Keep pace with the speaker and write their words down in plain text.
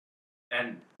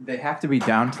And they have to be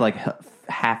down to like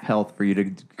half health for you to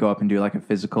go up and do like a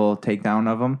physical takedown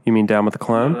of them. You mean down with the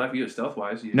clown? Not if you do it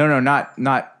stealth-wise. No,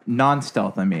 not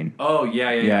non-stealth, I mean. Oh,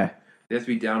 yeah. They have to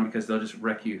be down because they'll just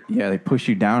wreck you. Yeah, they push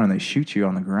you down and they shoot you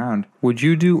on the ground. Would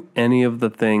you do any of the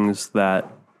things that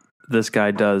this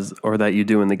guy does or that you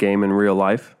do in the game in real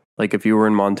life? Like if you were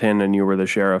in Montana and you were the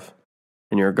sheriff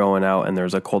and you're going out and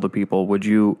there's a cult of people, would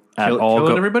you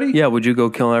kill everybody? Yeah, would you go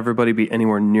kill everybody, be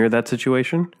anywhere near that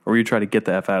situation? Or would you try to get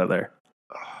the F out of there?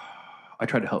 I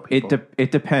try to help people.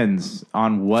 It depends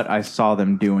on what I saw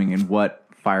them doing and what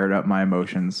fired up my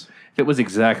emotions. If it was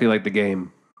exactly like the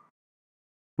game.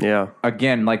 Yeah.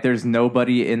 Again, like there's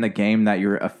nobody in the game that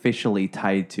you're officially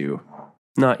tied to.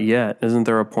 Not yet. Isn't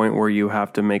there a point where you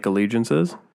have to make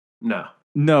allegiances? No.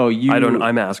 No, you. I don't.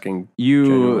 I'm asking. You.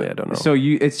 Genuinely, I don't know. So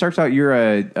it starts out. You're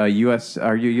a U.S.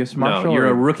 Are you a U.S. Marshal? No, you're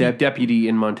a rookie deputy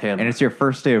in Montana, and it's your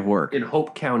first day of work in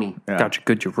Hope County. Yeah. Gotcha.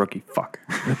 Good, you rookie. Fuck.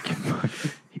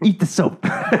 Eat the soap.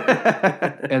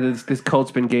 And this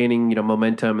cult's been gaining,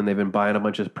 momentum, and they've been buying a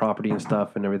bunch of property and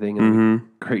stuff and everything, and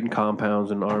creating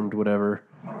compounds and armed whatever.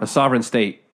 A sovereign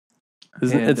state.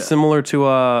 It's similar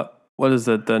to what is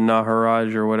it? The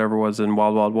Naharaj or whatever was in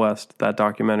Wild Wild West. That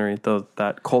documentary.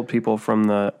 That cult people from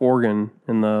the Oregon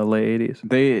in the late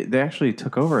 80s. They actually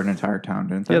took over an entire town,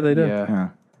 didn't they? Yeah, they did. Yeah.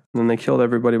 And then they killed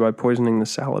everybody by poisoning the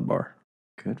salad bar.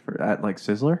 Good for that, like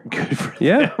Sizzler. Good for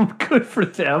them. Good for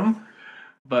them.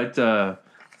 But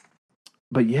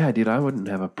yeah, dude, I wouldn't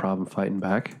have a problem fighting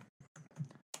back.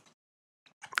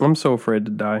 I'm so afraid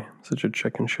to die. Such a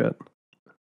chicken shit.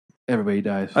 Everybody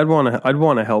dies. I'd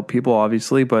want to help people,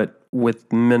 obviously, but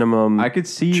with minimum I could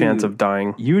see chance of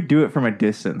dying. You would do it from a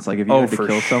distance, like if you had to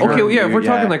kill someone. Okay, well, yeah. If we're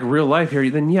talking like real life here,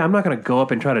 then yeah, I'm not going to go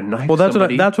up and try to knife. Well, that's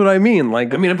somebody. that's what I mean.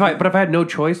 Like, I mean, if I had no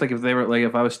choice, like if they were like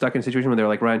if I was stuck in a situation where they were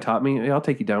like right on top of me, yeah, I'll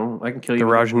take you down. I can kill you.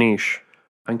 The Rajneesh.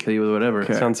 I can kill you with whatever.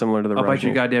 Okay. Sounds similar to the I'll Rajneesh. bite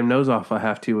your goddamn nose off if I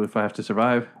have to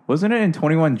survive. Wasn't it in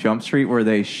 21 Jump Street where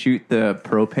they shoot the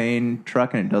propane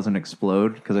truck and it doesn't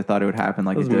explode? Because I thought it would happen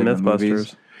like it did in the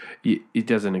movies. It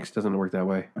doesn't work that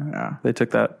way. Yeah. They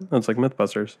took that. It's like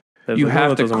Mythbusters. You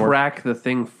have to crack the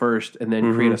thing first and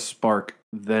then create a spark,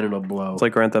 then it'll blow. It's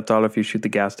like Grand Theft Auto. If you shoot the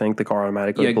gas tank, the car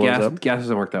automatically blows up. Gas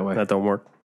doesn't work that way. That don't work.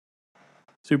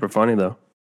 Super funny, though.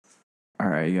 All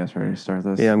right, you guys ready to start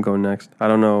this? Yeah, I'm going next. I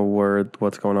don't know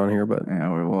what's going on here, but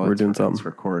yeah, we're doing something. It's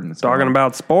recording. It's talking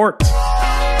about sports.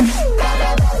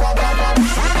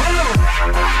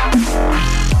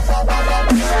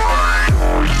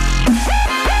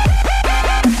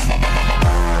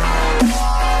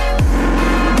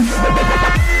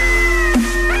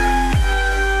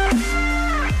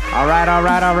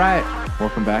 All right.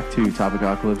 Welcome back to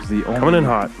Topicocalypse, the only coming in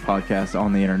hot podcast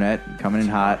on the internet. Coming in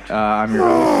hot. I'm your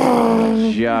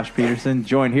host, Josh Peterson,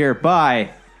 joined here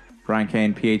by Brian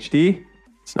Kane, PhD.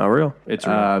 It's not real. It's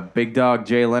real. Big Dog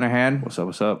Jay Lenahan.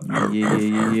 What's up?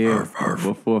 Yeah.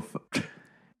 Woof, woof.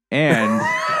 And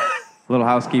little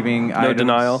housekeeping No items.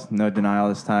 denial. No denial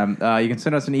this time. You can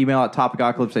send us an email at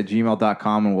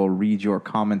topicocalypse@gmail.com and we'll read your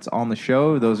comments on the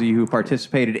show. Those of you who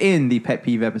participated in the Pet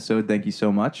Peeve episode, thank you so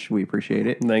much. We appreciate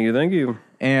it. Thank you.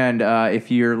 And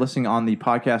if you're listening on the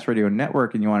Podcast Radio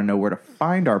Network and you want to know where to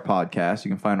find our podcast,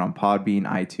 you can find it on Podbean,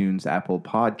 iTunes, Apple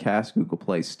Podcasts, Google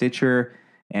Play, Stitcher,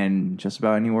 and just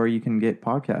about anywhere you can get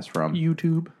podcasts from.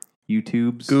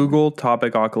 YouTube's. Google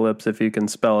Topicocalypse if you can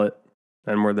spell it.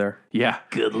 And we're there. Yeah.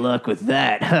 Good luck with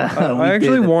that. I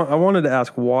wanted to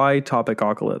ask why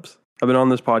Topicocalypse. I've been on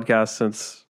this podcast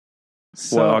since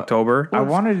October. I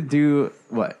wanted to do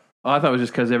what? Oh, I thought it was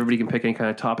just because everybody can pick any kind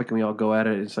of topic and we all go at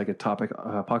it. It's like a topic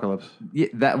apocalypse. Yeah,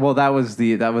 that was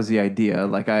the idea.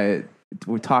 Like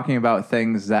we're talking about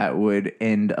things that would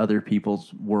end other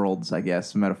people's worlds, I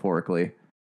guess, metaphorically.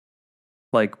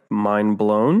 Like mind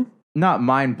blown? Not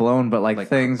mind blown, but like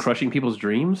things crushing people's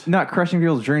dreams. Not crushing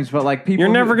people's dreams, but like people.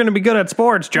 You're never going to be good at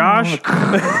sports, Josh.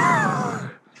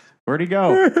 Where'd he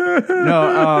go?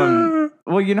 No.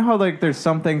 Well, you know how like there's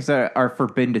some things that are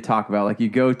forbidden to talk about. Like you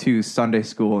go to Sunday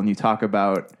school and you talk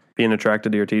about being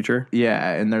attracted to your teacher.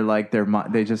 Yeah, and they're like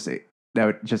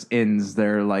that just ends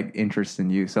their like interest in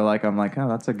you. So like I'm like, oh,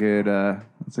 that's a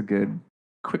good.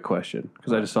 Quick question,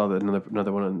 because I just saw that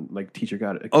another one on like teacher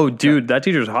got it. Oh, dude, that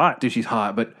teacher's hot. Dude, she's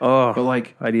hot, but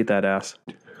like I'd eat that ass.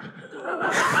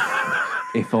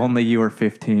 If only you were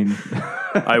 15.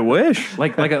 I wish.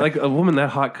 like a woman that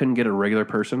hot couldn't get a regular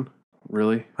person.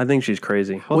 Really? I think she's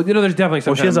crazy. Well, there's definitely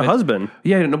some. Well, she has a husband.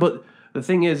 Yeah, no, but the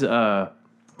thing is, by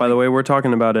the way, we're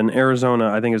talking about an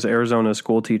Arizona. I think it's Arizona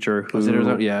school teacher who was it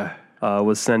Arizona? Yeah.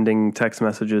 Was sending text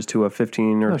messages to a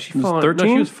 15 or 13. No,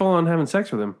 she was full on having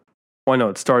sex with him. Well, I know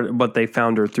it started, but they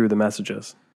found her through the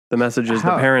messages. The messages,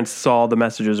 the parents saw the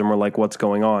messages and were like, what's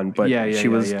going on? But she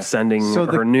was sending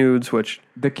her nudes, which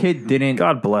the kid didn't.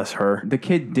 God bless her. The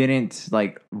kid didn't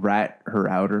like rat her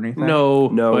out or anything.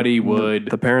 Nobody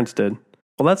would. The parents did.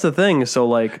 Well, that's the thing. So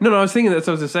like, no, I was thinking that's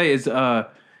what I was going to say is,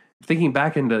 thinking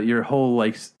back into your whole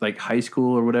like high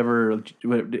school or whatever,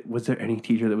 was there any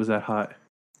teacher that was that hot?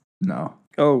 No.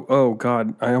 Oh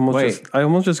God. I almost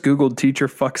just Googled teacher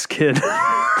fucks kid.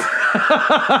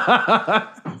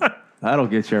 That'll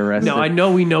get you arrested. No, I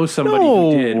know we know somebody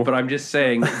who did, but I'm just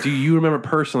saying, do you remember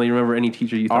personally, any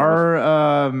teacher you thought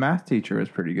Our math teacher was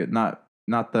pretty good. Not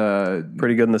the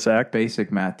pretty good in the sack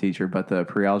basic math teacher, but the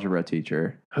pre-algebra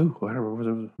teacher. Who? I don't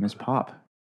remember. Miss Pop.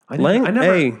 I never,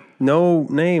 hey, no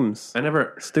names. I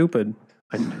never. Stupid.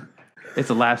 It's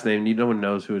a last name. No one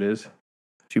knows who it is.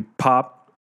 She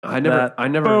Pop. I never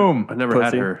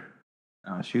had her.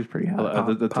 Oh, she was pretty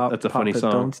hot. That's a funny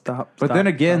song. Don't stop. But then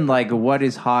again, like, what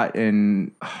is hot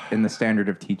in the standard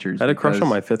of teachers? I had a crush on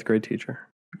my 5th grade teacher.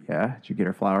 Yeah? Did you get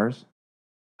her flowers?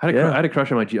 I had a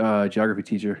crush on my geography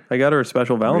teacher. I got her a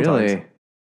special Valentine's. Really?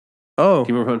 Oh.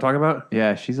 Do you remember who I'm talking about?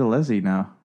 Yeah, she's a leslie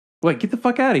now. Wait, get the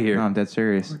fuck out of here. No, I'm dead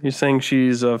serious. You're saying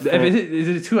she's a... Is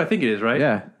it who I think it is, right?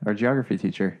 Yeah, our geography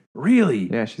teacher.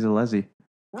 Really? Yeah, she's a leslie.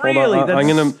 Really?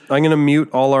 I'm gonna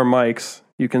mute all our mics.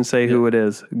 You can say who it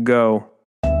is. Go.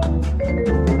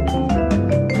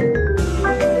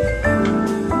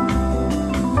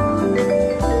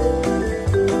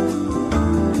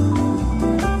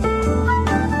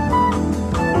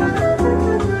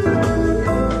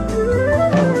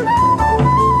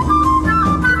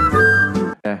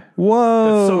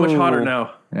 Whoa. That's so much hotter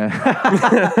now.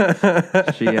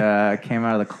 Yeah. She came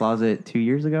out of the closet 2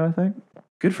 years ago, I think.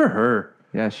 Good for her.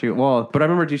 Yeah, but I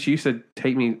remember she used to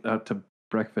take me out to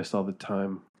breakfast all the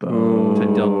time. Oh.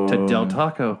 To Del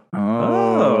Taco.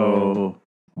 Oh.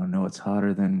 Want to know what's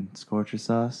hotter than Scorcher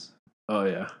sauce? Oh,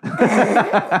 yeah.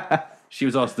 She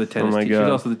was also the tennis teacher. She was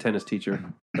also the tennis teacher.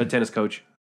 The tennis coach.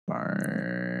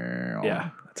 Yeah.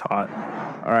 That's hot.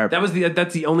 All right.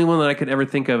 That's the only one that I could ever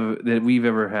think of that we've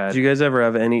ever had. Did you guys ever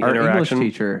have any Our interaction?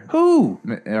 English teacher. Who?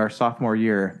 Our sophomore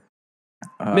year.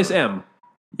 Miss M.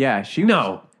 Yeah, she was...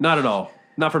 No, not at all.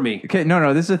 Not for me. Okay,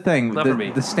 no, this is the thing. Not for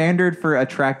me. The standard for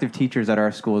attractive teachers at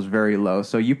our school is very low.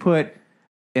 So you put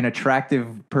an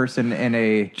attractive person in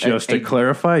a... Just to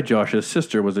clarify, Josh's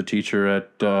sister was a teacher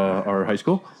at our high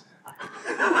school.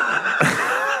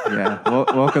 Yeah,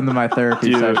 welcome to my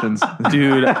therapy sessions.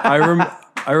 Dude,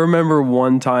 I remember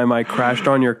one time I crashed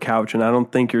on your couch, and I don't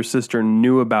think your sister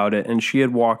knew about it. And she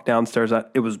had walked downstairs.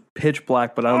 It was pitch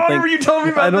black, but I don't think you told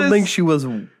me about I don't this? think she was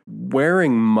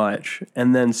wearing much.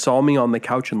 And then saw me on the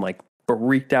couch and like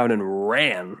freaked out and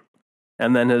ran.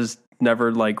 And then has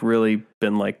never like really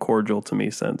been like cordial to me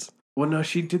since. Well, no,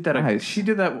 she did that. Nice. She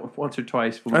did that once or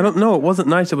twice. I don't know. It wasn't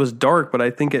nice. It was dark, but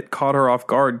I think it caught her off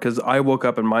guard because I woke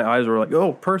up and my eyes were like,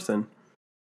 "Oh, person."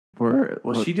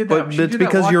 Well, she did that. But it's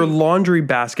because your laundry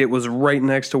basket was right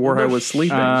next to where I was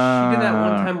sleeping. She did that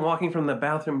one time walking from the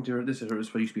bathroom to this is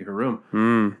what used to be her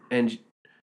room, and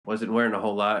wasn't wearing a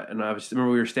whole lot. And I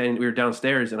remember we were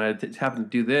downstairs, and I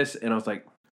happened to do this, and I was like,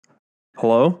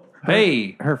 "Hello."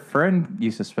 Hey, her friend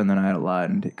used to spend the night a lot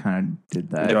and kind of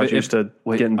did that. Josh used to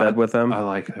get in bed with them. I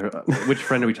like her. Which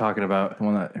friend are we talking about? The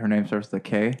one that her name starts with a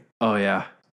K. Oh yeah,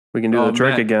 we can do the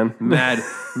trick again.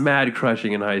 Mad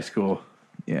crushing in high school.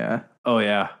 Yeah. Oh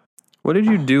yeah. What did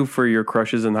you do for your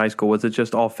crushes in high school? Was it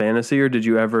just all fantasy, or did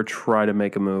you ever try to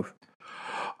make a move?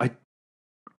 I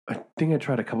think I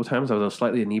tried a couple times. I was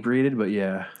slightly inebriated, but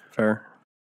yeah. Fair.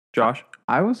 Josh,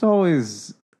 I was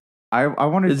always. I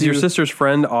wanted. Is your sister's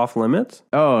friend off limits?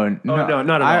 Oh no, not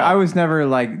at all. I was never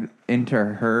like into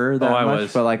her that I much,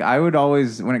 was. But like I would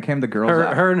always when it came to girls.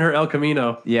 Her and her El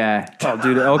Camino. Yeah. Oh,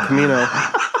 dude, El Camino.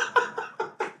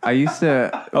 I used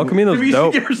to. El Camino's We used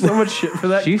dope. to give her so much shit for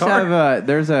that. She used car. to have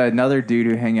there's another dude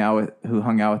who hung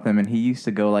out with him, and he used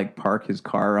to go like park his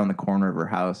car around the corner of her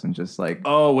house and just like.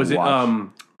 Oh, was watch.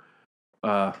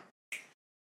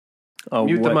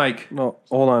 Mute the mic. No,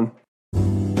 hold on.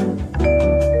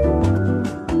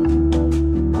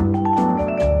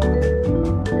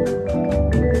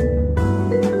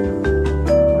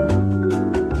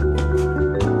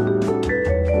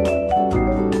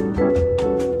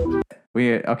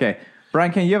 Okay,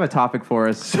 Brian, can you have a topic for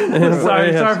us? sorry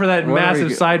for that What are massive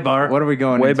we- sidebar. What are we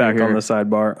going Way into back here? on the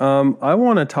sidebar. I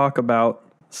want to talk about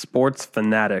sports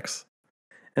fanatics.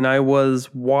 And I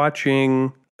was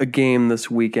watching a game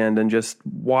this weekend and just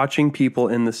watching people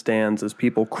in the stands as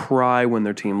people cry when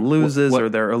their team loses or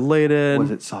they're elated.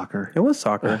 Was it soccer? It was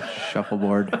soccer.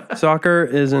 Shuffleboard. Soccer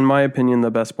is, in my opinion,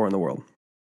 the best sport in the world.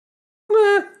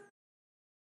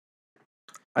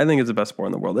 I think it's the best sport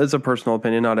in the world. It's a personal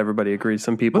opinion. Not everybody agrees.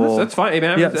 Some people, Well, that's fine. Hey,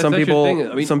 man, yeah. that's Some your people, thing.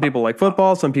 I mean, some people like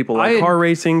football. Some people like car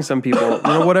racing. Some people,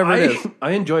 whatever it is.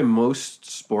 I enjoy most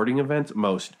sporting events.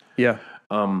 Most. Yeah.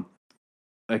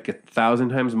 Like 1,000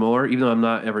 times more, even though I'm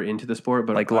not ever into the sport,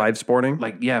 but Like live sporting.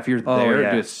 like, yeah, if you're there,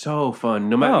 yeah. dude, it's so fun.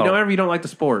 No matter if you don't like the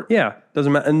sport. Yeah,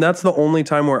 doesn't matter. And that's the only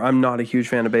time where I'm not a huge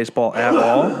fan of baseball at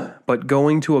all. But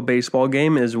going to a baseball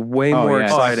game is way more yeah.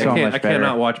 exciting. So I much better.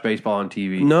 cannot watch baseball on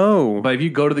TV. No, But if you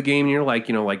go to the game and you're like,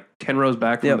 10 rows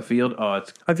back from the field,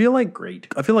 it's I feel like great.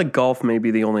 I feel like golf may be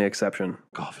the only exception.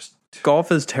 Golf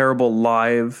Golf is terrible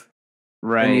live,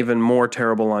 Right. and even more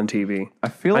terrible on TV.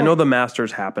 I know the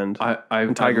Masters happened.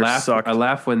 And Tiger sucked. I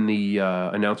laugh when the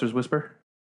announcers whisper.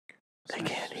 They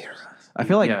can't hear us. I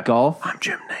feel like golf. I'm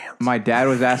Jim Nance. My dad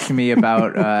was asking me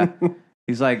about.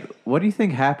 He's like, "What do you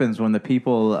think happens when the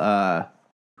people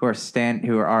who are standing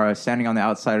on the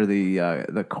outside of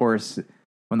the course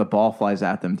when the ball flies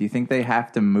at them? Do you think they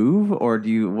have to move, or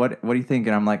what do you think?"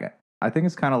 And I'm like, I think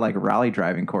it's kind of like rally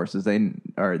driving courses. They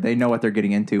know what they're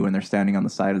getting into when they're standing on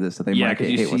the side of this, so they might get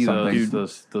hit with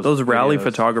something. Those rally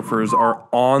photographers are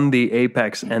on the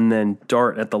apex and then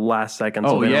dart at the last second.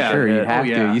 Oh, yeah. Sure, you have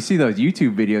yeah. to. You see those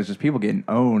YouTube videos, just people getting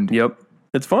owned. Yep,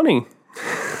 it's funny.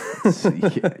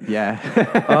 Yeah.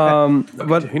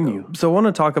 But so I want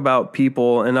to talk about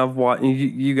people, and I've watched.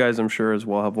 You guys, I'm sure as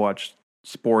well, have watched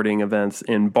sporting events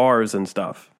in bars and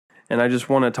stuff. And I just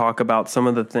want to talk about some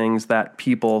of the things that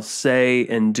people say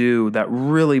and do that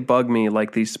really bug me,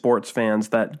 like these sports fans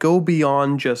that go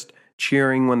beyond just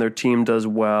cheering when their team does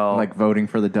well. Like voting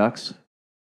for the Ducks.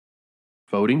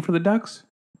 Voting for the Ducks?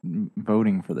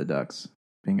 Voting for the Ducks.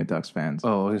 Being a Ducks fan. Oh,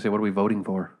 I was going to say, what are we voting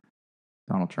for?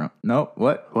 Donald Trump. Nope.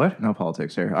 What? No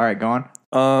politics here. All right, go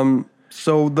on.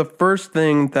 So the first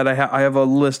thing that I have a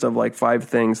list of like 5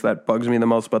 things that bugs me the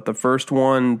most, but the first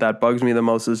one that bugs me the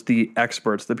most is the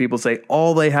experts. The people say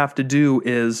all they have to do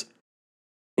is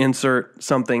insert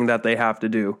something that they have to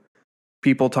do.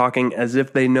 People talking as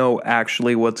if they know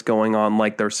actually what's going on,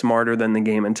 like they're smarter than the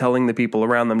game, and telling the people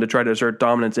around them to try to assert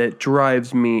dominance. It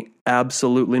drives me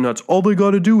absolutely nuts. All they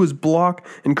got to do is block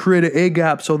and create an A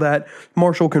gap so that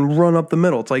Marshall can run up the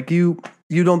middle. It's like you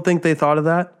don't think they thought of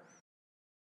that?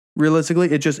 Realistically,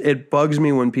 it bugs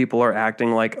me when people are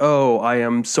acting like, oh, I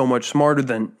am so much smarter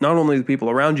than not only the people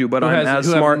around you, but I'm as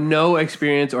smart. Have no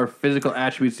experience or physical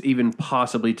attributes even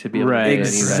possibly to be able to do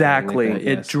exactly. anything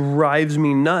like that, yes. It drives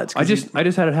me nuts. I just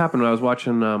had it happen when I was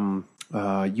watching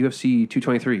UFC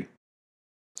 223.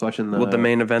 Watching the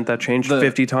main event that changed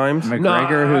 50 times.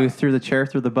 McGregor who threw the chair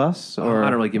through the bus? Or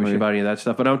I don't really give a shit about any of that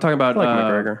stuff, but I'm talking about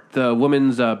McGregor. The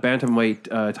women's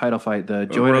bantamweight title fight. The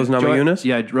Rose Namajunas?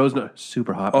 Yeah, Rose,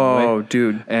 super hot. Oh,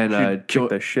 dude. And kicked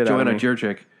the shit out of me. Joanna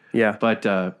Jurczyk. Yeah. But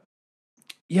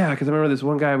yeah, because I remember this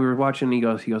one guy we were watching, he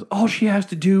goes, all she has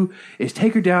to do is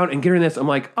take her down and get her in this. I'm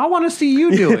like, I want to see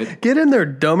you do it. Get in there,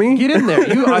 dummy. Get in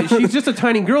there. She's just a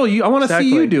tiny girl. I want to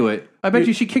see you do it. I bet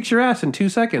you she kicks your ass in 2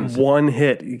 seconds. One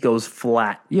hit, he goes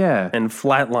flat. Yeah. And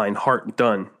flatline, heart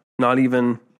done. Not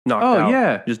even knocked out. Oh,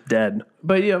 yeah. Just dead.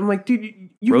 But yeah, I'm like, dude,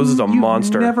 Rose is a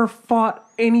monster. You've never fought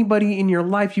anybody in your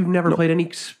life. You've never played any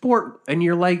sport, and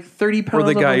you're like 30 pounds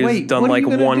overweight. Or the guy who's done like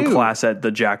one do? class at the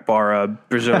Jack Barra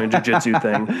Brazilian Jiu-Jitsu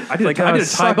thing. I did a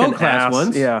Taekwondo class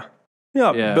once. Yeah,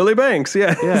 Billy Banks.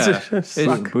 Yeah. It's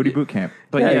booty boot camp.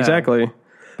 But yeah, exactly.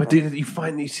 But dude,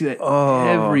 you see that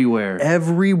everywhere.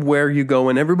 Everywhere you go,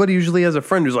 and everybody usually has a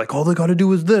friend who's like, all they got to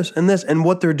do is this and this. And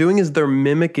what they're doing is they're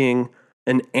mimicking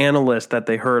an analyst that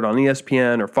they heard on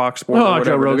ESPN or Fox Sports. Or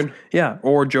Joe Rogan. Yeah,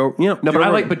 or Joe. No,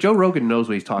 but Joe Rogan knows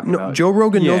what he's talking about. Joe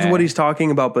Rogan knows what he's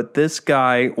talking about, but this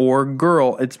guy or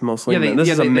girl, it's mostly this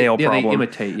is a male problem. They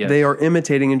imitate. Yes. They are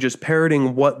imitating and just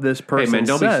parroting what this person. Hey man,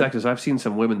 don't said. be sexist. I've seen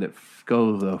some women that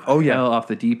go the hell off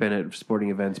the deep end at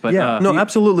sporting events. But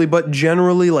absolutely. But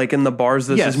generally, like in the bars,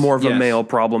 this is more of a male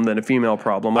problem than a female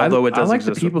problem. Although it does I like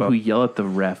exist the people who yell at the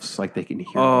refs like they can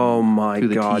hear. Oh my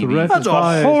god, that's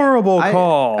a horrible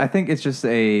call. I think it's just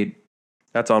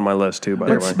that's on my list too. By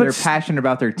the way, they're passionate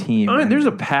about their team. There's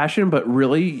a passion, but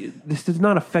really, this is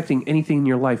not affecting anything in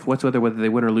your life whatsoever. Whether they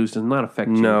win or lose does not affect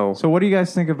you. No. So, what do you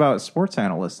guys think about sports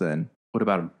analysts then? What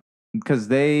about them? Because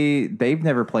they've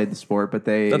never played the sport, but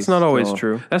that's not always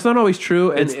true. That's not always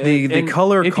true. It's the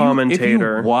color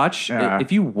commentator.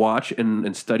 If you watch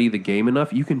and study the game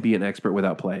enough, you can be an expert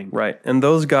without playing. Right, and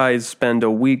those guys spend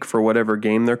a week for whatever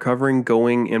game they're covering,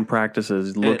 going in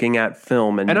practices, looking at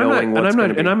film, and knowing what's going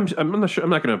to be. And I'm not sure. I'm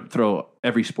not going to throw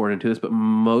every sport into this, but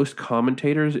most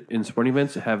commentators in sporting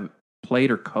events have played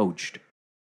or coached.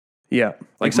 Yeah,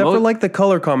 except for like the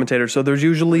color commentator. So there's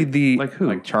usually the like who,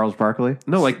 like Charles Barkley.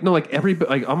 No, like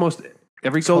almost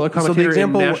Every So- color so the commentator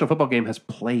example- in a national football game has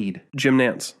played Jim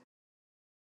Nance.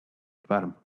 about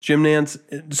him. Jim Nance.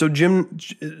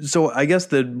 So I guess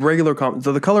the regular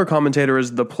so the color commentator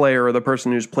is the player or the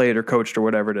person who's played or coached or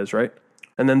whatever it is, right?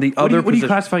 And then the What other are you position.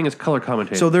 classifying as color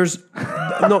commentator? So there's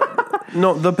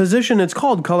no the position. It's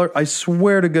called color. I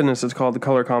swear to goodness, it's called the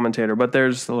color commentator. But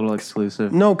there's It's a little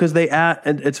exclusive. no because they add.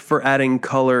 It's for adding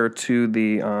color to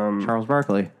the. Charles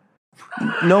Barkley.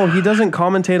 No, he doesn't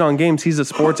commentate on games. He's a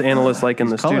sports analyst, like in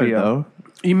the Colored, studio. though.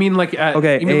 you mean like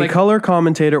Okay, You mean a like color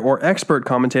commentator or expert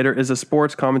commentator is a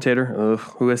sports commentator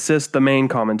who assists the main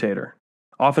commentator,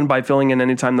 often by filling in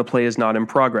any time the play is not in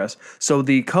progress. So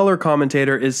the color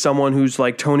commentator is someone who's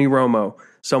like Tony Romo,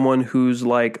 someone who's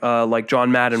like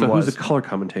John Madden so was. who's the color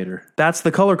commentator? That's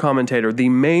the color commentator. The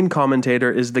main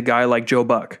commentator is the guy like Joe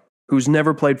Buck, who's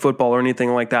never played football or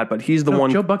anything like that, but he's the one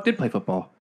Joe Buck did play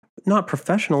football. not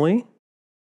professionally.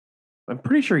 I'm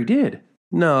pretty sure he did.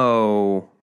 No,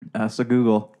 That's a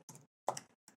Google.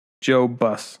 Joe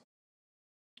Buss.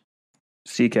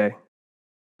 CK.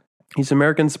 He's an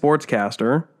American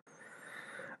sportscaster.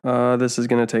 This is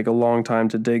going to take a long time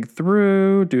to dig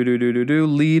through.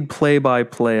 Lead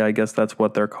play-by-play, I guess that's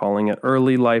what they're calling it.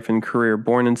 Early life and career.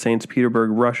 Born in St.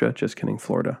 Petersburg, Russia. Just kidding,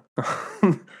 Florida.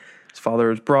 His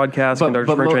father is broadcast,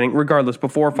 conducted spring training. Regardless,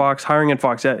 before Fox, hiring at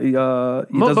Fox.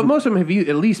 But most of them have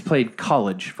at least played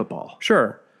college football.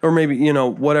 Sure. Or maybe,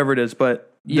 whatever it is, but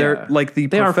they're like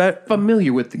they are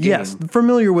familiar with the game. Yes,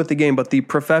 familiar with the game, but the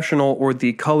professional or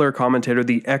the color commentator,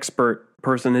 the expert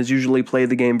person, has usually played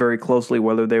the game very closely,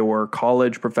 whether they were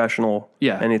college, professional,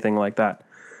 anything like that.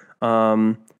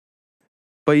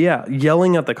 But yeah,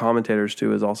 yelling at the commentators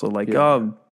too is also like,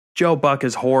 oh, Joe Buck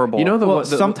is horrible.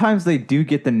 Sometimes they do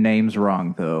get the names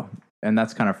wrong, though, and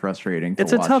that's kind of frustrating.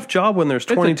 It's a tough job when there's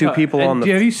 22 people on the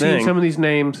thing. Have you seen some of these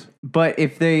names? But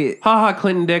if they...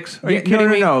 Clinton Dix. Are you kidding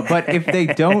me? No. But if they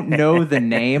don't know the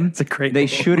name, It's a great they name.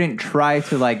 shouldn't try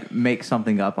to like make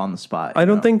something up on the spot. I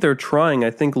don't think they're trying.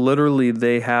 I think literally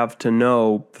they have to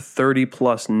know 30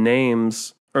 plus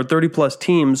names or 30 plus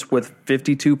teams with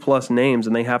 52 plus names,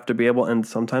 and they have to be able, and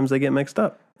sometimes they get mixed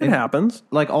up. It happens.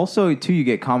 Like also too, you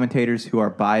get commentators who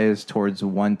are biased towards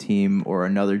one team or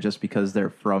another just because they're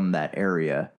from that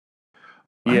area.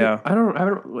 Yeah. I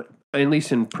don't. At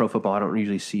least in pro football, I don't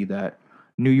usually see that.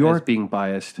 New As York, being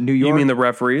biased. New York. You mean the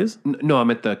referees? No, I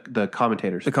meant the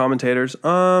commentators. The commentators?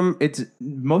 It's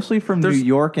mostly from New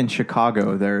York and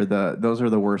Chicago. Those are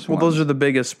the worst ones. Those are the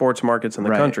biggest sports markets in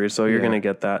the Right. country, so you're Yeah. going to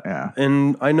get that. Yeah.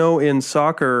 And I know in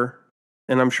soccer,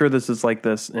 and I'm sure this is like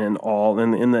this in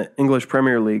the English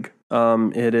Premier League,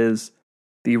 it is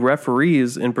the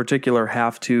referees in particular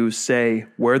have to say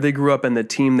where they grew up and the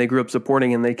team they grew up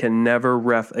supporting, and they can never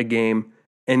ref a game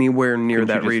anywhere near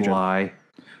that region. Lie.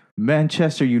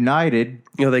 Manchester United.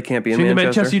 They can't be in Sing the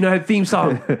Manchester. Manchester United theme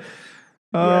song. Red.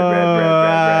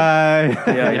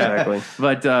 Yeah, exactly.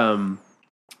 But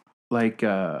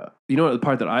you know what the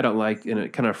part that I don't like, and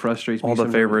it kind of frustrates me. All the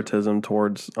sometimes? favoritism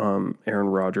towards Aaron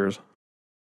Rodgers.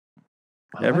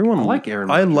 I like Aaron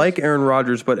Rodgers. I like Aaron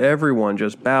Rodgers, but everyone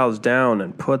just bows down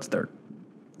and puts their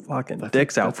fucking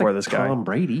dicks out for this guy. Tom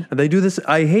Brady. They do this.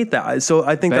 I hate that. So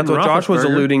I think Ben that's what Josh was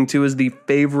Roethlisberger. alluding to is the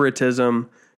favoritism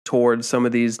towards some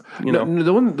of these.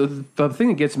 The thing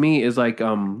that gets me is like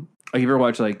you ever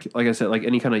watch like I said, like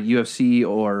any kind of UFC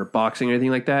or boxing or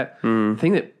anything like that. The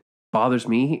thing that bothers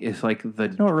me is like You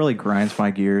know what really grinds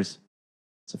my gears?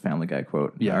 It's a Family Guy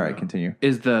quote. Yeah. All right, continue.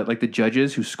 is the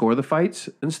judges who score the fights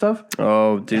and stuff.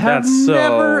 Oh, dude, have that's so.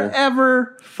 never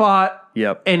ever fought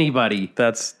Yep, anybody.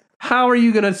 that's How are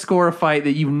you going to score a fight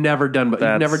that you've never done? But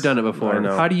you've never done it before. I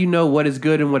know. How do you know what is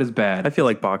good and what is bad? I feel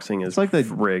like boxing is It's like the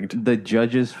rigged. The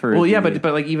judges for Well, yeah, the-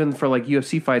 but like even for like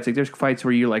UFC fights, like there's fights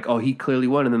where you're like, oh, he clearly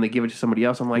won, and then they give it to somebody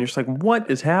else. I'm And like, you're just like,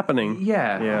 what is happening?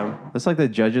 yeah, Yeah. That's like the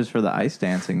judges for the ice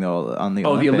dancing though on the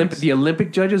Oh, Olympics. the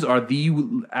Olympic judges are the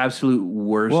absolute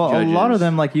worst. Well, judges. a lot of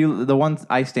them, like the ones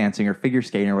ice dancing or figure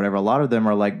skating or whatever, a lot of them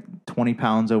are like 20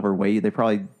 pounds overweight. They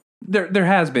probably they're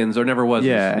has-beens or never was.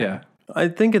 Yeah. I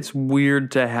think it's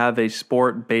weird to have a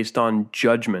sport based on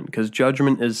judgment because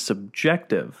judgment is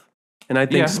subjective. And I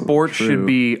think Yeah, sports true. should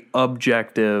be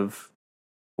objective,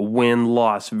 win,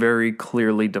 loss, very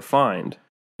clearly defined.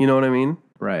 You know what I mean?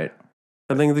 right.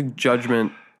 I think the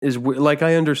judgment is like,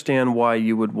 I understand why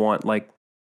you would want like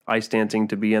ice dancing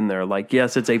to be in there. Like,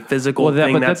 yes, it's a physical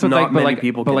thing that's not many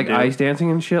people But can like do. ice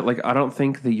dancing and shit, like I don't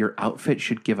think that your outfit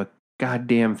should give a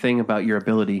goddamn thing about your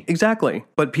ability. Exactly.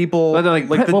 But people But they're like,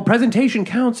 well, presentation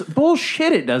counts.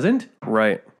 Bullshit, it doesn't.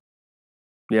 right.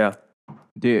 Yeah.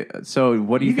 Dude, so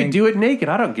what do you You can think? do it naked.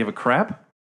 I don't give a crap.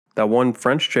 That one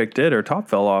French chick did. Her top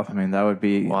fell off. I mean, that would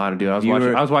be. Well, I don't do.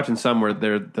 I was watching some where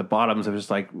the bottoms are just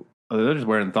like they're just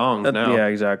wearing thongs now. Yeah,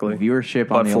 exactly.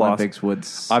 Viewership on the Olympics would.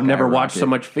 I've never watched so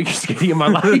much figure skating in my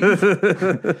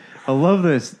life. I love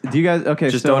this. Do you guys? Okay,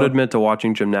 Just don't admit to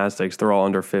watching gymnastics. They're all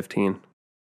under 15.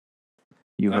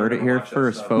 You heard it here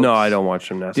first, folks. No, I don't watch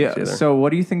gymnastics either. So, what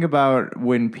do you think about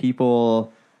when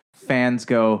fans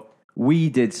go, "We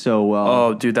did so well"?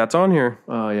 Oh, dude, that's on here.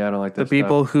 Oh yeah, I don't like that. The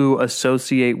people who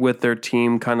associate with their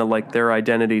team kind of like their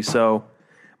identity. So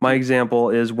my example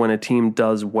is when a team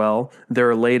does well,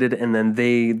 they're elated and then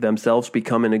they themselves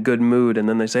become in a good mood. And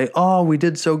then they say, oh, we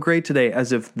did so great today,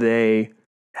 as if they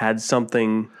had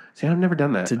something. See, I've never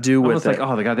done that. To do with it. Like,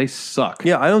 oh, the God, they suck.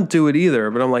 Yeah, I don't do it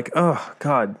either, but I'm like, oh,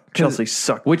 God, Chelsea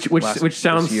sucked. Which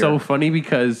sounds so funny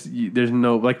because there's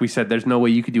no, like we said, there's no way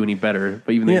you could do any better.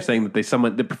 But even though you're saying that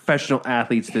the professional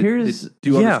athletes that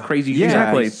do all this crazy shit,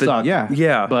 exactly. suck.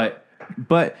 Yeah.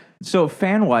 But so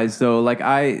fan wise though, like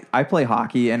I play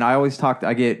hockey and I always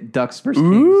I get Ducks versus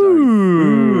Kings.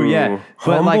 Ooh, yeah.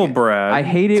 But humble like, brag. I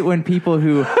hate it when people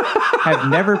who have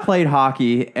never played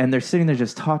hockey and they're sitting there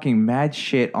just talking mad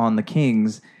shit on the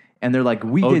Kings and they're like,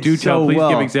 we did so please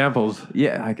well. Give examples.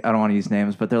 Yeah, I don't want to use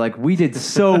names, but they're like, we did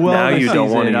so well. Now this you don't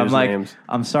season. want to I'm use like, names.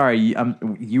 I'm sorry,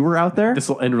 you were out there. This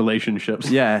will end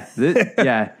relationships. Yeah,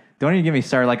 yeah. Don't even get me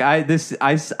started. Like I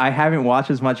haven't watched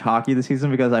as much hockey this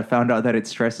season because I found out that it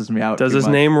stresses me out. Does his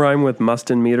name rhyme with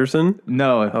Mustin Meterson?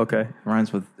 No. Okay.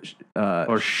 Rhymes with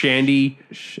or Shandy.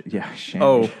 Shandy.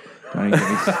 Oh.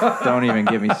 Don't even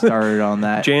get me started on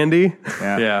that. Jandy?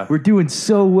 Yeah. We're doing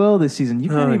so well this season. You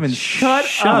can't even shut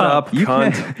up, you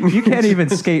cunt. You can't even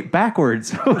skate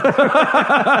backwards. Oh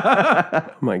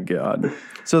my God.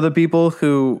 So the people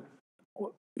who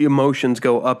emotions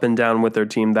go up and down with their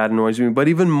team, that annoys me. But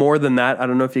even more than that, I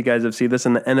don't know if you guys have seen this,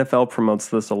 and the NFL promotes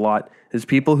this a lot, is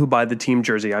people who buy the team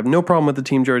jersey. I have no problem with the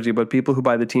team jersey, but people who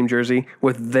buy the team jersey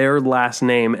with their last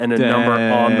name and a number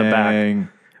on the back.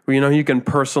 Well, you know, you can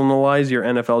personalize your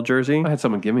NFL jersey. I had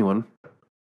someone give me one.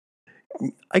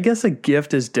 I guess a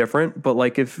gift is different, but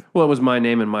like if... Well, it was my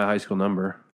name and my high school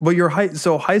number. But your high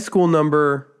school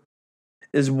number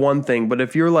is one thing, but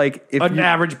if you're like... An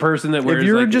average person that wears... If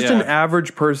you're just an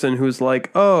average person who's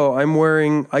like, oh,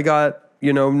 I got,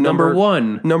 you know... Number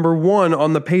one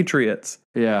on the Patriots.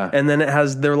 Yeah. And then it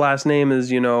has their last name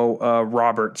is, you know,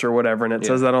 Roberts or whatever, and it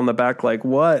says that on the back, like,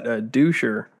 what a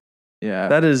doucher. Yeah.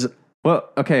 That is... Well,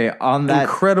 okay, on that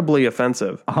incredibly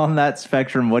offensive. On that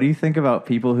spectrum, what do you think about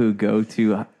people who go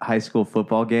to high school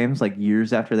football games like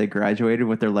years after they graduated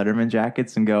with their Letterman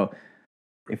jackets and go,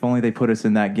 if only they put us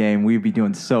in that game, we'd be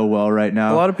doing so well right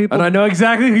now. A lot of people, and I know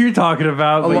exactly who you're talking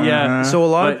about. But yeah, so a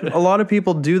lot of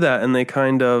people do that, and they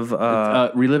kind of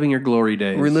reliving your glory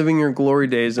days.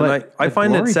 And I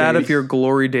find it sad if your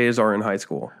glory days are in high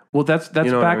school. Well, that's you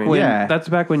know back what I mean? when that's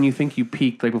back when you think you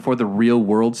peaked, like before the real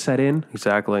world set in.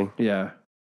 Exactly. Yeah.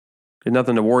 Had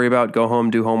nothing to worry about. Go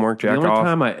home, do homework, jack off. The only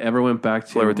time I ever went back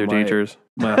to play with your teachers.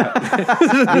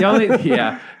 The only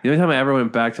time I ever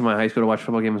went back to my high school to watch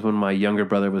football games was when my younger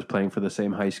brother was playing for the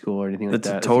same high school or anything like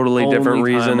that. That's a totally different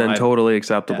reason and totally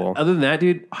acceptable. Yeah. Other than that,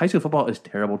 dude, high school football is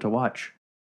terrible to watch.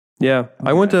 Yeah,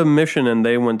 I went to Mission and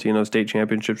they went to state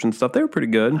championships and stuff. They were pretty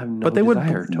good, but they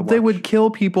would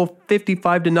kill people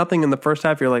 55-0 in the first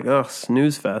half. You're like, ugh,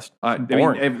 snooze fest. I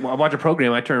mean, if I watch a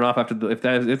program, I turn it off after it's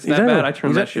that bad. I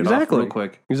turn that shit off real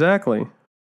quick. Exactly.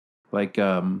 Like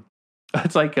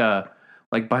it's like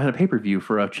buying a pay-per-view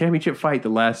for a championship fight that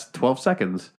lasts 12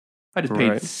 seconds. I just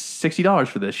paid $60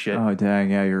 for this shit. Oh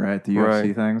dang, yeah, you're right. The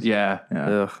UFC things. Yeah.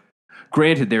 Ugh.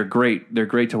 Granted, they're great. They're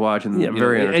great to watch, and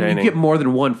very entertaining. And you get more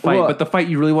than one fight, but the fight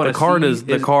you really want to see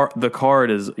the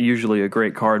card is usually a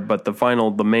great card, but the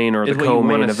main or the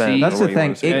co-main event. That's the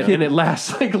thing, and it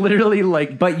lasts like literally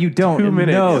like. But you don't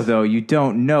know though. You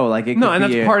don't know. Like it. No, and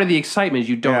that's part of the excitement.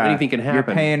 You don't. Anything can happen. You're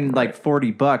paying like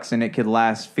 $40, and it could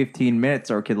last 15 minutes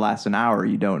or it could last an hour.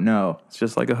 You don't know. It's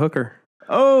just like a hooker.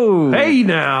 Oh, hey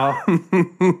now.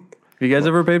 You guys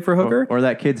ever paid for a hooker? Or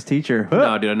that kid's teacher?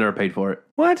 No, dude, I never paid for it.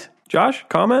 What? Josh,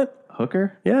 comment?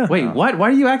 Hooker? Yeah. Wait, what? Why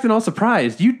are you acting all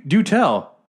surprised? You do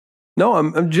tell. No,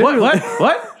 I'm genuinely...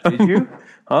 What? Did you?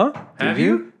 Huh? Have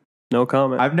you? No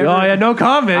comment. No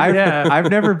comment. I've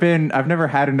never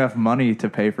had enough money to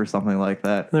pay for something like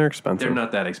that. They're expensive. They're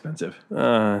not that expensive.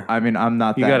 I mean, I'm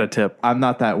not. You got a tip. I'm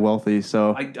not that wealthy,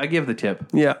 so I give the tip.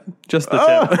 Yeah, just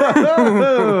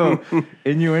the tip.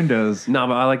 Innuendos. No,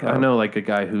 but I know like a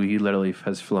guy who he literally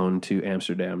has flown to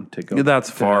Amsterdam to go. That's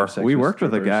far. We worked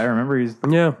with a guy. I remember he's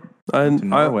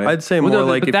I'd say more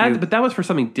like but that was for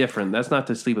something different. That's not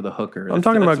to sleep with a hooker. I'm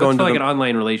talking about going to like an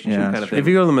online relationship kind of thing. If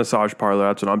you go to the massage parlor,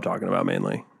 that's what I'm talking about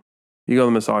mainly. You go to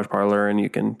the massage parlor and you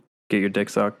can get your dick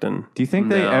sucked. And do you think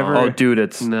they ever? Oh, dude,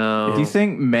 it's no. Do you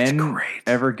think men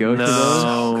ever go to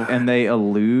those and they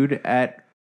allude at?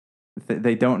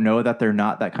 They don't know that they're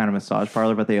not that kind of massage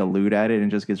parlor, but they allude at it and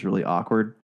it just gets really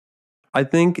awkward. I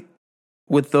think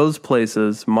with those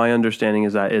places, my understanding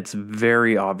is that it's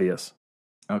very obvious.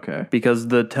 Okay. Because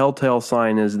the telltale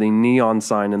sign is the neon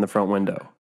sign in the front window.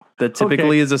 That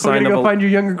typically is a sign of... go find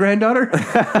your younger granddaughter?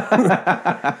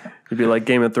 It'd be like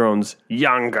Game of Thrones.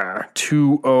 Younger,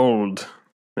 too old.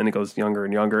 Then it goes younger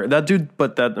and younger. That dude,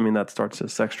 but that starts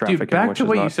as sex trafficking. Dude, back to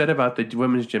what you said about the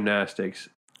women's gymnastics.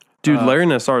 Dude, Larry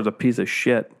Nassar is a piece of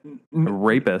shit. A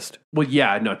rapist. Well,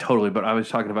 yeah, no, totally. But I was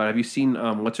talking about, have you seen,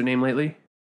 what's her name lately?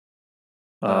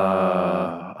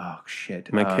 Oh,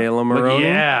 shit. Michaela Maroney?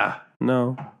 Yeah.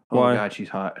 No. Oh, Why? my God, she's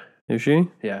hot. Is she?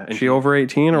 Yeah. Is she over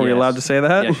 18? Are we allowed to say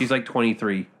that? Yeah, she's like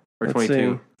 23 or Let's 22.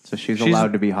 see. So she's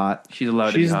allowed to be hot. She's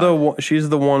allowed to be hot. She's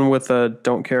the one with a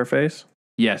don't care face?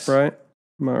 Yes. Right?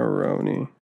 Maroney.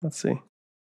 Let's see.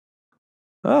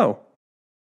 Oh.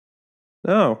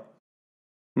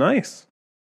 Nice.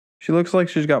 She looks like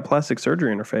she's got plastic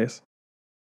surgery in her face.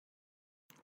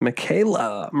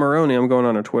 Michaela Maroney. I'm going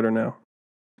on her Twitter now.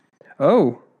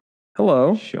 Oh.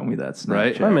 Hello. Show me that Snapchat.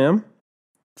 Right. Hi, ma'am.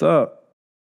 What's up?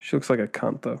 She looks like a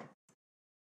cunt, though.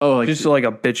 Oh, like, She's like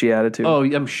a bitchy attitude. oh,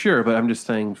 I'm sure, but I'm just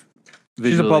saying.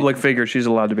 She's a public figure. She's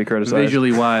allowed to be criticized.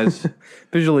 Visually wise.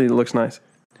 Visually, it looks nice.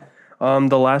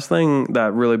 The last thing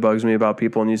that really bugs me about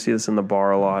people, and you see this in the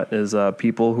bar a lot, is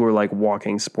people who are like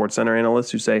walking sports center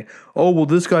analysts who say, oh, well,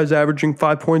 this guy's averaging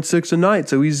 5.6 a night,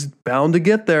 so he's bound to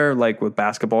get there, like with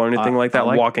basketball or anything like that,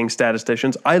 walking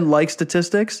statisticians. I like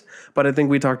statistics, but I think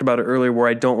we talked about it earlier where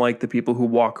I don't like the people who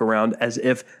walk around as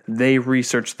if they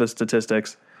research the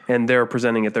statistics and they're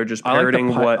presenting it. They're just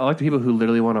parroting I like the people who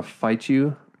literally want to fight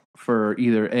you for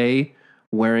either A,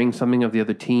 wearing something of the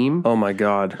other team. Oh, my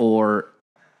God. Or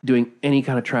doing any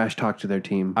kind of trash talk to their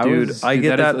team. I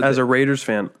get that as a Raiders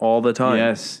fan all the time.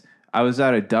 Yes. I was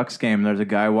at a Ducks game, and there's a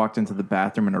guy walked into the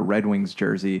bathroom in a Red Wings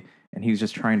jersey, and he was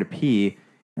just trying to pee,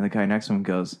 and the guy next to him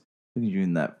goes, look at you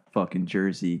in that fucking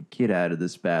jersey. Get out of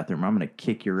this bathroom. I'm going to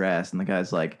kick your ass. And the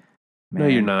guy's like, man. No,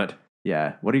 you're not.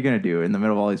 Yeah, what are you going to do in the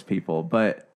middle of all these people?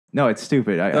 But, no, it's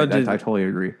stupid. I totally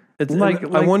agree. It's like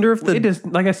I wonder if it does,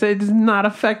 like I said, it does not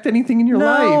affect anything in your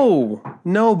life.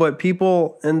 No, but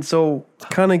people, and so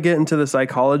kind of get into the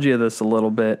psychology of this a little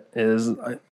bit is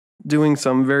doing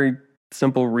some very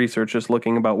simple research, just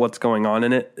looking about what's going on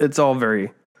in it. It's all very,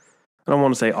 I don't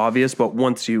want to say obvious, but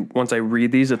once I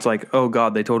read these, it's like, oh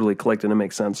God, they totally clicked and it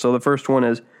makes sense. So the first one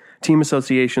is team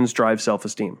associations drive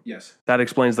self-esteem. Yes. That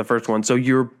explains the first one. So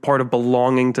you're part of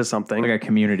belonging to something. Like a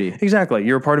community. Exactly.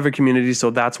 You're a part of a community,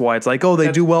 so that's why it's like, oh,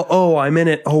 they do well. Oh, I'm in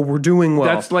it. Oh, we're doing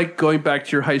well. That's like going back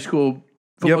to your high school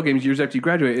football games years after you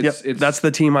graduate. It's that's the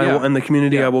team I will, and the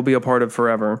community I will be a part of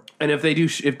forever. And if they do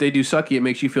sucky, it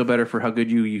makes you feel better for how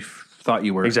good you thought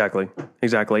you were. Exactly.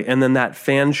 And then that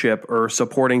fanship or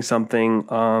supporting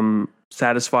something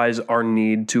satisfies our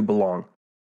need to belong.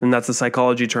 And that's the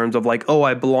psychology terms of like, oh,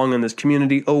 I belong in this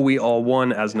community. Oh, we all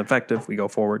won as an effective. We go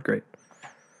forward. Great.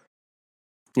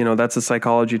 That's a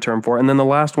psychology term for it. And then the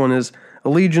last one is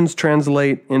allegiance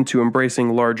translate into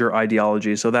embracing larger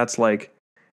ideology. So that's like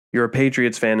you're a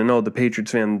Patriots fan and the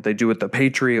Patriots fan, they do it the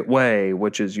Patriot way,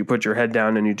 which is you put your head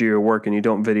down and you do your work and you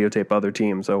don't videotape other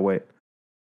teams. Oh, wait.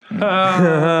 You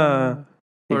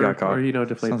got caught. Or,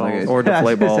 deflate balls. Like or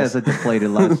deflate balls. It has a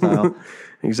deflated lifestyle.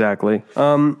 Exactly.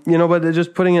 But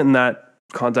just putting it in that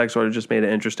context sort of just made it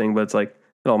interesting, but it's like,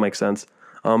 it all makes sense.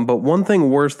 But one thing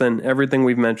worse than everything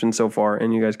we've mentioned so far,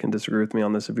 and you guys can disagree with me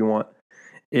on this if you want,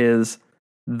 is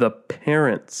the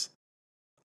parents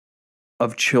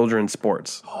of children's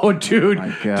sports. Oh, dude.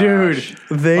 Dude.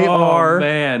 They are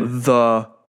the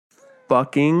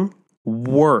fucking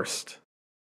worst.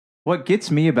 What gets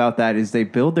me about that is they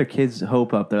build their kids'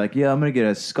 hope up. They're like, yeah, I'm going to get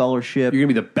a scholarship. You're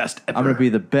going to be the best ever. I'm going to be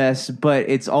the best. But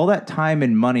it's all that time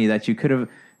and money that you could have,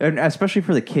 and especially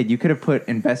for the kid, you could have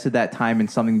invested that time in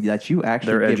something that you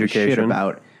actually give a shit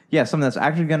about. Yeah, something that's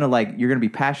actually going to you're going to be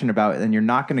passionate about, and you're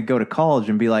not going to go to college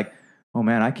and be like, oh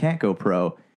man, I can't go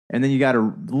pro. And then you got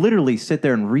to literally sit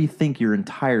there and rethink your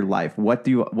entire life. What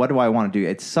do I want to do?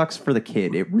 It sucks for the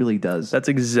kid. It really does. That's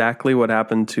exactly what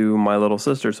happened to my little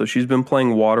sister. So she's been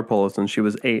playing water polo since she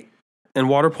was 8. And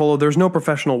water polo, there's no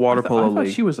professional water polo league. I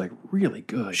thought she was really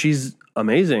good. She's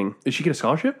amazing. Did she get a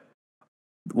scholarship?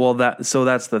 Well,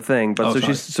 that's the thing. But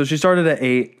she started at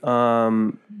 8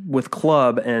 with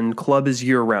club, and club is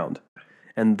year round.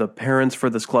 And the parents for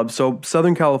this club. So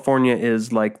Southern California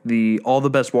is like all the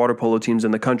best water polo teams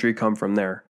in the country come from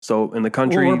there. So in the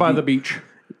country, or by the beach.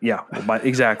 Yeah,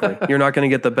 exactly. You're not going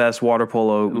to get the best water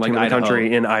polo team in the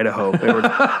country in Idaho. They were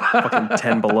fucking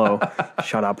 10 below.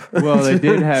 Shut up. Well, they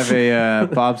did have a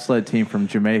bobsled team from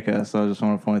Jamaica, so I just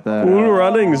want to point that Cool out.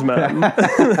 runnings, man.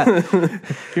 You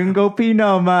can go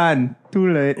Pino, man.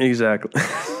 Too late. Exactly.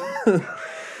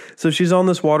 So she's on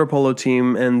this water polo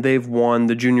team, and they've won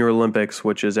the Junior Olympics,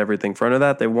 which is everything front of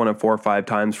that. They've won it 4 or 5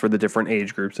 times for the different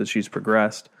age groups as she's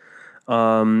progressed.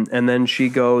 And then she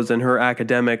goes, and her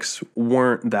academics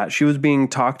weren't that. She was being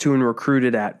talked to and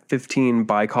recruited at 15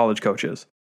 by college coaches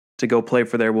to go play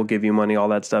for there. We'll give you money, all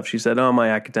that stuff. She said, oh, my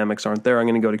academics aren't there. I'm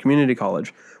going to go to community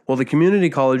college. Well, the community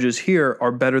colleges here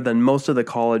are better than most of the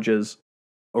colleges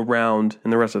around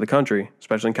in the rest of the country,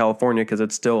 especially in California, because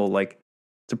it's still like,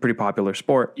 it's a pretty popular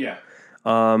sport. Yeah.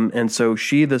 And so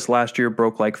she this last year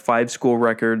broke like 5 school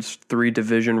records, 3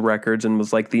 division records, and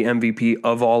was like the MVP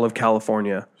of all of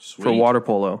California for water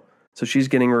polo. So she's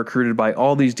getting recruited by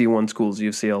all these D1 schools,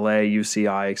 UCLA,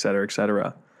 UCI, et cetera, et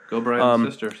cetera. Go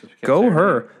Brian's sister. Go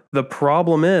her. The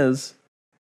problem is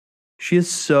she is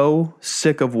so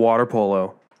sick of water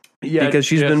polo. Yeah, because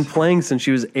she's been playing since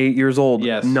she was 8 years old,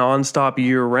 nonstop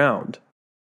year round.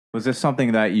 Was this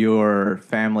something that your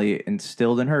family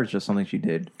instilled in her, or just something she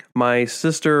did? My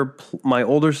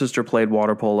older sister played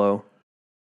water polo.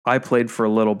 I played for a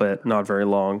little bit, not very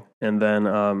long. And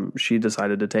then she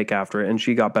decided to take after it, and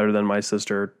she got better than my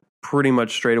sister pretty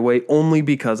much straight away, only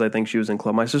because I think she was in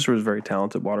club. My sister was a very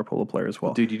talented water polo player as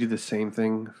well. Dude, you do the same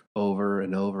thing over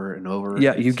and over and over.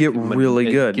 Yeah, you get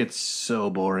really good. It gets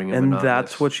so boring, and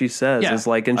that's what she says. Is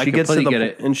like, and she gets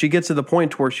to the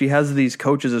point where she has these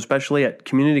coaches, especially at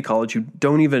community college, who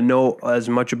don't even know as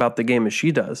much about the game as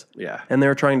she does. Yeah, and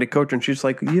they're trying to coach her, and she's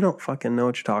like, "You don't fucking know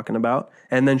what you're talking about."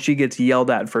 And then she gets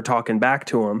yelled at for talking back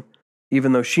to him,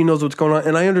 even though she knows what's going on.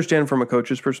 And I understand from a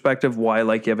coach's perspective why,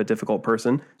 like, you have a difficult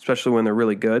person, especially when they're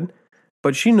really good.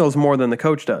 But she knows more than the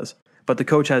coach does. But the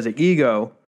coach has an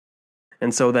ego,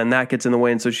 and so then that gets in the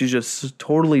way. And so she's just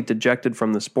totally dejected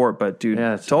from the sport. But, dude,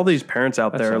 to all these parents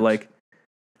out there, like,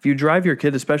 if you drive your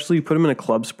kid, especially you put them in a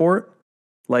club sport,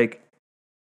 like,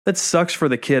 that sucks for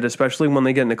the kid, especially when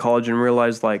they get into college and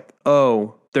realize, like,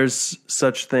 oh, there's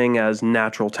such thing as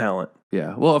natural talent.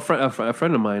 Yeah. Well, a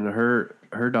friend of mine,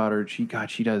 her daughter, she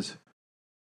does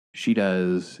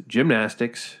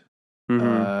gymnastics.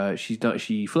 Mm-hmm.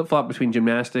 She flip-flopped between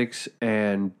gymnastics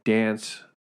and dance.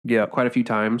 Yeah, quite a few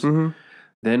times. Mm-hmm.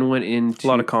 Then went into a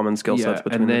lot of common skill sets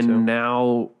between the two. And then the two.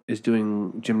 now is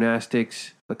doing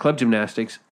gymnastics, the club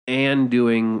gymnastics, and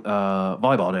doing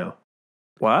volleyball now.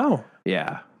 Wow.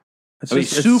 Yeah. It's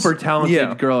super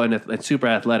talented girl and super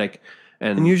athletic.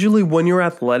 And usually when you're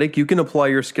athletic, you can apply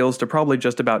your skills to probably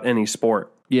just about any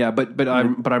sport. Yeah, but I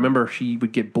remember she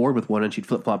would get bored with one and she'd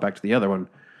flip flop back to the other one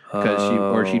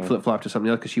or she'd flip flop to something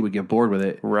else because she would get bored with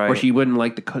it, right? Or she wouldn't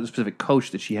like the specific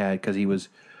coach that she had because he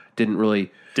didn't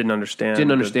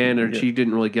understand, or she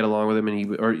didn't really get along with him, and he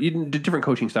did different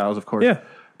coaching styles, of course. Yeah,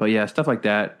 but yeah, stuff like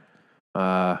that.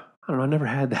 I don't know. I never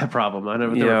had that problem. I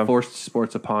never forced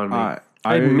sports upon me.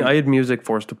 I had music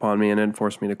forced upon me, and it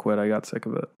forced me to quit. I got sick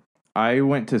of it. I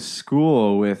went to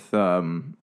school with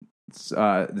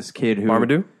this kid who...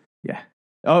 Marmaduke? Yeah.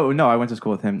 Oh, no, I went to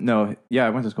school with him. No, yeah, I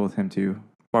went to school with him too.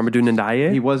 Marmaduke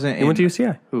Nandaye? He wasn't... He went to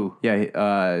UCI. Who?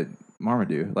 Yeah,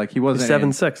 Marmaduke. Like, he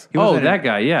wasn't... 7'6". That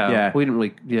guy, yeah. We didn't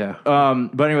really... Yeah.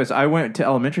 But anyways, I went to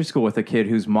elementary school with a kid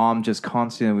whose mom just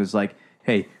constantly was like,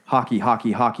 hey, hockey,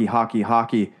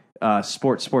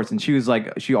 sports. And she was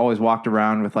like... She always walked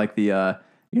around with like the...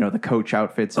 the coach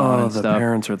outfits on and stuff. Oh, the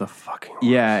parents are the fucking worst.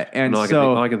 Yeah, and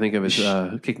all I can think of is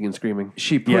kicking and screaming.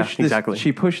 She pushed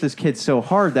this kid so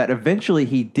hard that eventually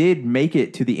he did make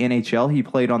it to the NHL. He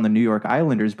played on the New York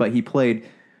Islanders, but he played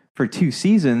for 2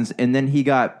 seasons, and then he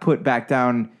got put back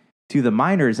down to the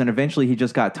minors, and eventually he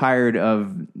just got tired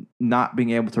of not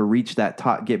being able to reach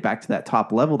get back to that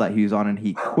top level that he was on, and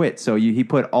he quit. So he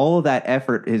put all of that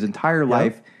effort, his entire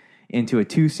life, into a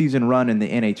 2-season run in the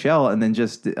NHL, and then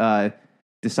just...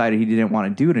 decided he didn't want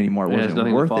to do it anymore. It wasn't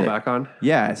nothing worth to fall it. Back on.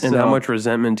 Yeah. And how much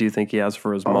resentment do you think he has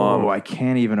for his mom? Oh, I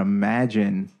can't even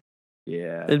imagine.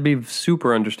 Yeah. It'd be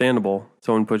super understandable.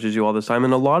 Someone pushes you all this time.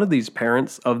 And a lot of these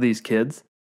parents of these kids,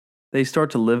 they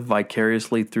start to live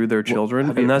vicariously through their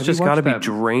children. And that's just got to be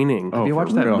draining. Have you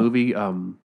watched that movie,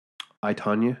 I,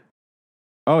 Tonya?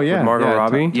 Oh, yeah. With Margot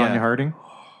Robbie? Tonya Harding?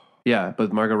 Yeah,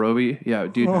 but Margot Robbie. Yeah,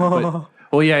 dude.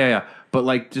 Yeah. But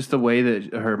like just the way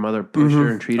that her mother pushed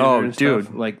her and treated her and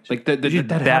stuff. Like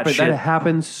that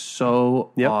happens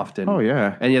so often. Oh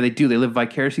yeah. And yeah, they do. They live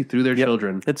vicariously through their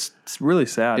children. It's really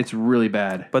sad. It's really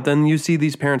bad. But then you see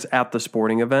these parents at the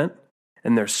sporting event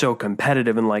and they're so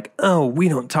competitive and like, oh, we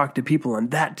don't talk to people on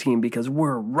that team because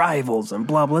we're rivals and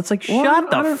blah blah. It's like, shut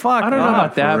the fuck up. I don't know about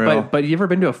for that, real. but you ever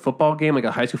been to a football game, like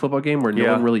a high school football game, where no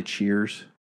Yeah. one really cheers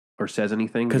or says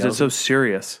anything? Because it's so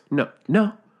serious. No.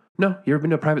 You ever been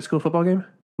to a private school football game?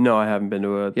 No, I haven't been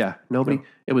to a. Yeah, nobody. No.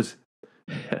 It was,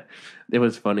 it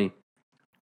was funny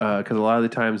because a lot of the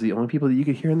times the only people that you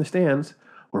could hear in the stands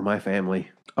were my family.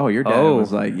 Oh, your dad Oh.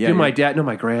 was like, yeah, Dude, my dad, no,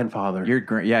 my grandfather.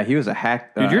 yeah, he was a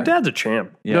hack. Dude, your dad's a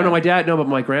champ. Yeah. No, my dad, no, but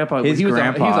my grandpa. His he was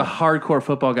grandpa. a hardcore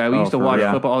football guy. We used to for watch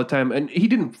real? football all the time, and he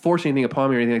didn't force anything upon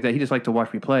me or anything like that. He just liked to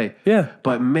watch me play. Yeah.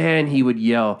 But man, he would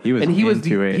yell. He was and he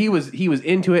into was it. He was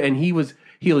into it, and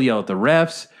he'll yell at the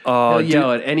refs. Oh, He'll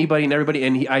yell at anybody and everybody.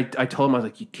 And I told him, I was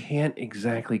like, you can't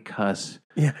exactly cuss.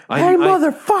 Yeah. Hey,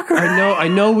 motherfucker. I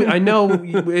know. No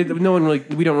one really.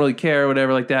 We don't really care or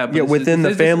whatever like that. But Yeah, within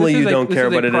the family, you don't care,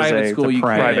 but it is private a school. You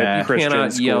private can't, you Christian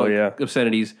cannot school, yell yeah.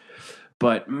 obscenities.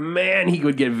 But man, he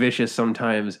would get vicious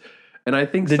sometimes. And I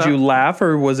think Did you laugh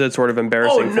or was it sort of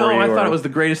embarrassing Oh for no! you? I thought or- it was the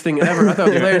greatest thing ever. I thought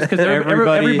it was hilarious because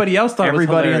everybody else thought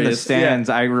everybody it was in the hilarious. stands.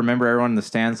 I remember everyone in the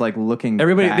stands like looking.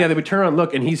 Everybody, back. yeah, they would turn around, and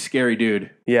look, and he's a scary dude.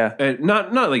 Yeah.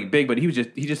 Not like big, but he just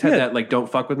had Yeah. that like don't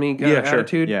fuck with me kind Yeah, of sure.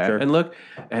 attitude. Yeah. Sure. And look,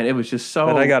 and it was just so.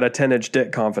 But I got a 10-inch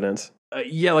dick confidence.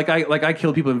 Yeah, like I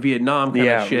killed people in Vietnam kind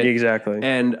Yeah, of shit. exactly.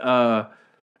 And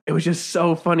it was just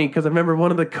so funny because I remember one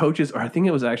of the coaches, or I think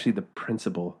it was actually the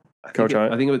principal. Coach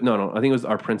Hunt? I think it was no. I think it was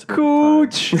our principal.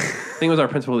 Coach. At the time. I think it was our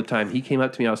principal at the time. He came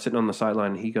up to me. I was sitting on the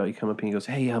sideline. And he come up and he goes,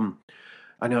 "Hey,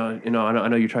 I know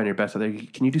you're trying your best out there.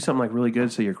 Can you do something like really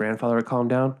good so your grandfather would calm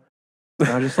down?" And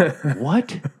I was just like,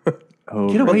 "What? Oh,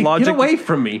 Get away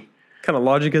from me!" Kind of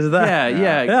logic is that?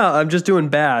 Yeah. Yeah, I'm just doing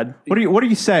bad. What are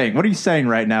you saying? What are you saying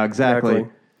right now? Exactly.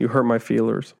 You hurt my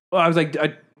feelers. Well, I was like,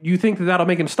 "You think that'll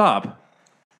make him stop?"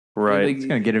 Right. Like, It's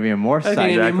gonna get even more I think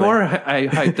psyched. even more I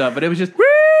hyped up, but it was just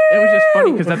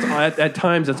funny because that's at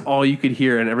times that's all you could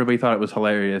hear, and everybody thought it was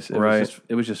hilarious. Right.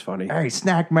 It was just funny. Hey,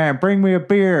 snack man, bring me a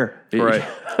beer. Right.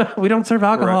 We don't serve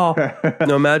alcohol.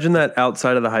 No, imagine that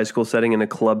outside of the high school setting in a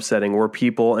club setting where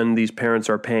people and these parents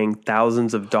are paying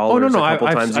thousands of dollars no, a couple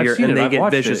I've times a seen year it. and they I've get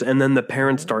watched vicious it. and then the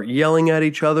parents start yelling at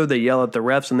each other. They yell at the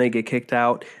refs and they get kicked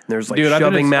out. And there's like Dude,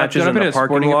 shoving matches I've in been the at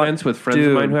parking sporting lot. events with friends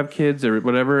of mine who have kids or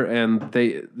whatever, and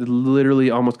they literally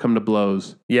almost come to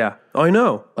blows. Yeah. Oh, I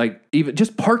know. Like even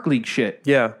just park league shit.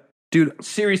 Yeah. Dude.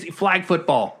 Seriously, flag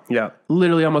football. Yeah.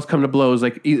 Literally almost come to blows.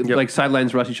 Like like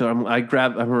sidelines rush each other. I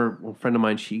remember a friend of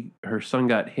mine. Her son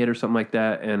got hit or something like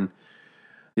that, and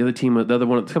the other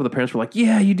one, a couple of the parents were like,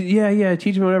 "Yeah, you did, yeah,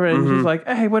 teach him whatever." And she's like,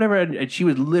 "Hey, whatever." And she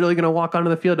was literally going to walk onto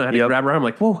the field, and I had to grab her arm,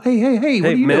 like, "Whoa, hey, what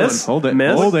are you miss? doing?" Hold it.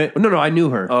 Miss? Hold it. No, I knew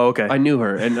her. Oh, okay. I knew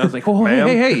her, and I was like, "Whoa, Ma'am?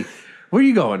 hey, where are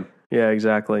you going?" Yeah,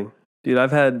 exactly. Dude,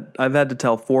 I've had to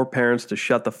tell 4 parents to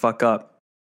shut the fuck up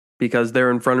because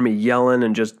they're in front of me yelling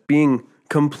and just being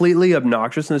completely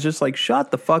obnoxious, and it's just like,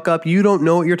 shut the fuck up. You don't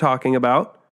know what you're talking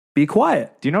about. Be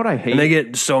quiet. Do you know what I hate? And they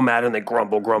get so mad and they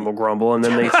grumble, and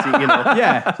then they see,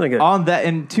 yeah, It's like on that,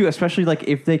 and too, especially like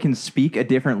if they can speak a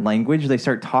different language, they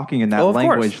start talking in that of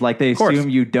language. course. Like they Of course. assume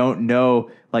you don't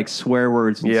know like swear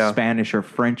words in Yeah. Spanish or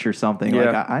French or something. Yeah.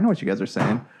 Like I know what you guys are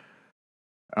saying.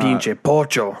 pinche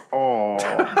pocho.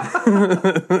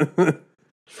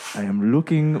 I am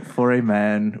looking for a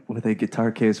man with a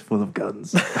guitar case full of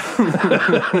guns.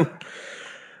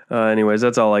 Anyways,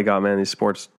 that's all I got, man. These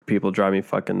sports people drive me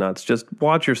fucking nuts. Just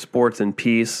watch your sports in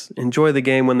peace. Enjoy the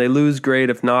game. When they lose, great.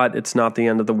 If not, it's not the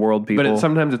end of the world, people. But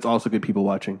sometimes it's also good people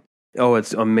watching. Oh,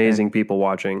 it's amazing people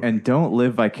watching. And don't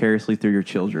live vicariously through your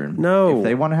children. No. If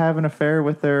they want to have an affair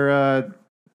with their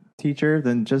teacher,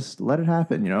 then just let it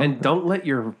happen, you know? And don't let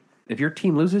if your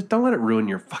team loses, don't let it ruin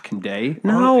your fucking day.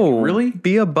 No. Really?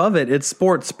 Be above it. It's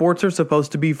sports. Sports are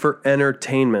supposed to be for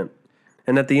entertainment.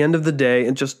 And at the end of the day,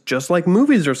 it's just like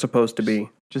movies are supposed to be.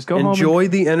 Just go home Enjoy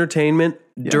the entertainment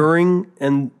during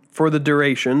and for the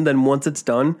duration. Then once it's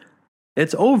done,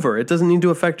 it's over. It doesn't need to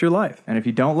affect your life. and if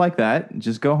you don't like that,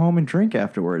 just go home and drink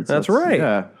afterwards. That's right.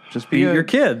 Yeah. Just Beat your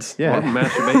kids. Yeah. Or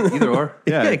masturbate, either or.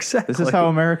 Yeah, Yeah, exactly. This is how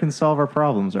Americans solve our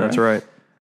problems, right? That's right.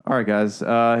 All right, guys.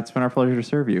 It's been our pleasure to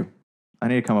serve you. I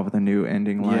need to come up with a new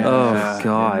ending line. Oh,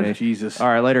 God. Jesus. All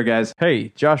right, later, guys. Hey,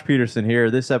 Josh Peterson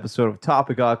here. This episode of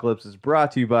Topicocalypse is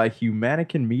brought to you by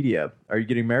Humanican Media. Are you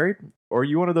getting married? Or are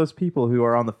you one of those people who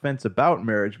are on the fence about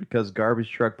marriage because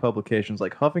garbage truck publications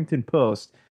like Huffington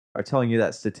Post are telling you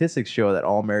that statistics show that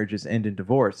all marriages end in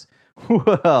divorce?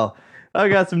 Well, I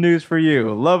got some news for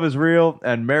you. Love is real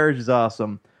and marriage is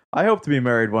awesome. I hope to be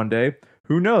married one day.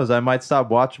 Who knows? I might stop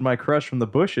watching my crush from the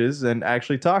bushes and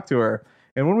actually talk to her.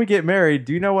 And when we get married,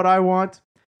 do you know what I want?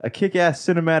 A kick-ass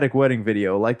cinematic wedding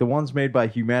video like the ones made by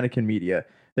Humanican Media.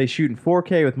 They shoot in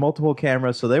 4K with multiple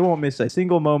cameras, so they won't miss a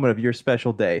single moment of your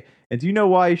special day. And do you know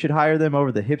why you should hire them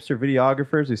over the hipster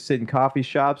videographers who sit in coffee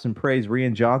shops and praise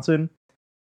Rian Johnson?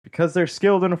 Because they're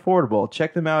skilled and affordable.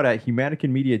 Check them out at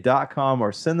humanicanmedia.com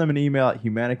or send them an email at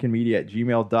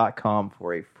humanicanmedia@gmail.com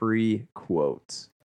for a free quote.